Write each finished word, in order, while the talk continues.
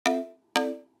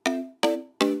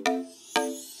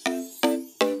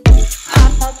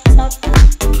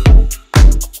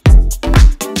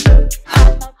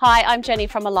Hi, I'm Jenny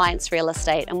from Alliance Real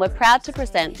Estate and we're proud to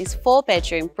present this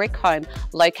 4-bedroom brick home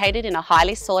located in a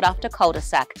highly sought after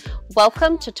cul-de-sac.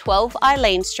 Welcome to 12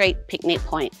 Eileen Street, Picnic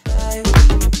Point.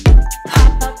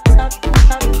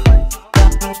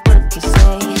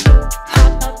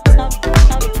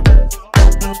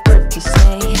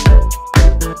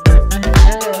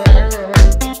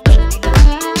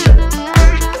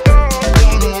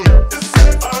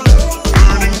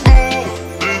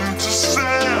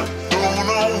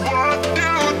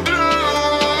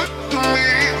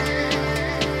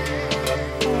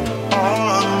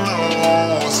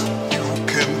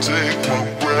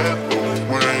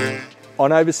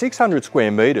 On over 600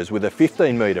 square metres with a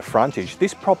 15-metre frontage,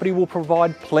 this property will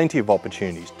provide plenty of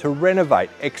opportunities to renovate,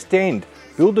 extend,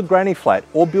 build a granny flat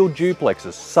or build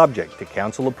duplexes subject to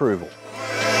council approval.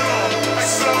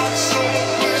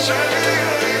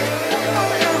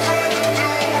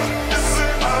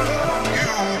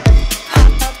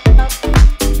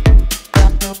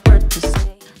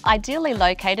 Ideally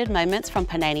located moments from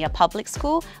Panania Public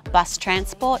School, bus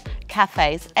transport,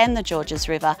 cafes and the Georges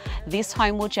River, this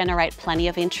home will generate plenty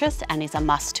of interest and is a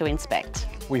must to inspect.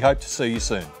 We hope to see you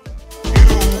soon.